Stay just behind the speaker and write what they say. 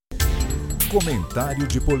Comentário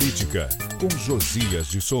de política, com Josias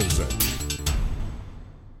de Souza.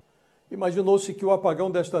 Imaginou-se que o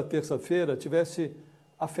apagão desta terça-feira tivesse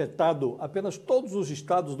afetado apenas todos os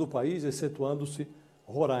estados do país, excetuando-se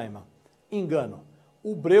Roraima. Engano.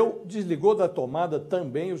 O Breu desligou da tomada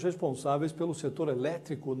também os responsáveis pelo setor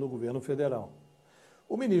elétrico no governo federal.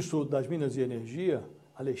 O ministro das Minas e Energia,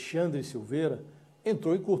 Alexandre Silveira,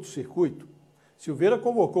 entrou em curto-circuito. Silveira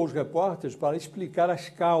convocou os repórteres para explicar as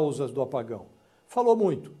causas do apagão. Falou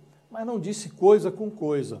muito, mas não disse coisa com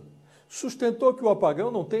coisa. Sustentou que o apagão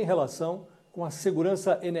não tem relação com a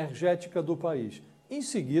segurança energética do país. Em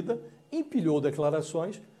seguida, empilhou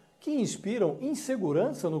declarações que inspiram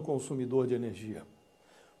insegurança no consumidor de energia.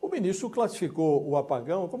 O ministro classificou o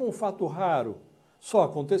apagão como um fato raro. Só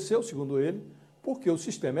aconteceu, segundo ele, porque o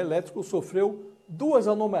sistema elétrico sofreu duas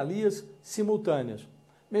anomalias simultâneas.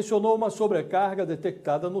 Mencionou uma sobrecarga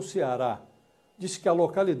detectada no Ceará. Disse que a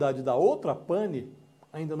localidade da outra pane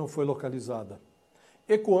ainda não foi localizada.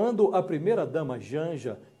 Ecoando a primeira-dama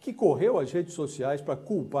Janja, que correu às redes sociais para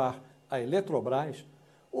culpar a Eletrobras,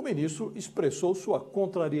 o ministro expressou sua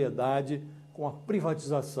contrariedade com a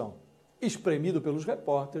privatização. Espremido pelos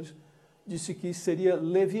repórteres, disse que seria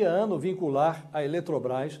leviano vincular a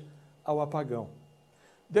Eletrobras ao apagão.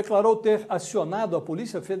 Declarou ter acionado a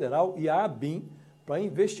Polícia Federal e a ABIN para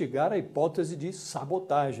investigar a hipótese de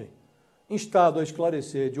sabotagem. Instado a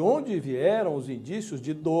esclarecer de onde vieram os indícios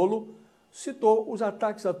de dolo, citou os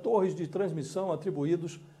ataques a torres de transmissão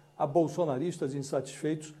atribuídos a bolsonaristas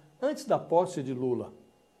insatisfeitos antes da posse de Lula.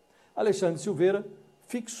 Alexandre Silveira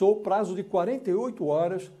fixou prazo de 48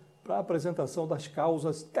 horas para a apresentação das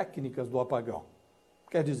causas técnicas do apagão.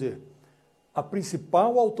 Quer dizer, a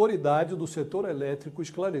principal autoridade do setor elétrico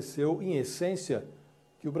esclareceu, em essência,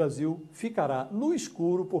 que o Brasil ficará no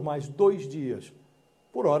escuro por mais 2 dias.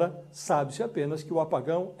 Por ora, sabe-se apenas que o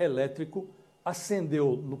apagão elétrico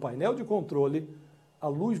acendeu no painel de controle a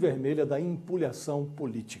luz vermelha da empulhação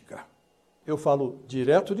política. Eu falo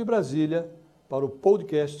direto de Brasília para o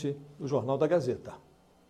podcast do Jornal da Gazeta.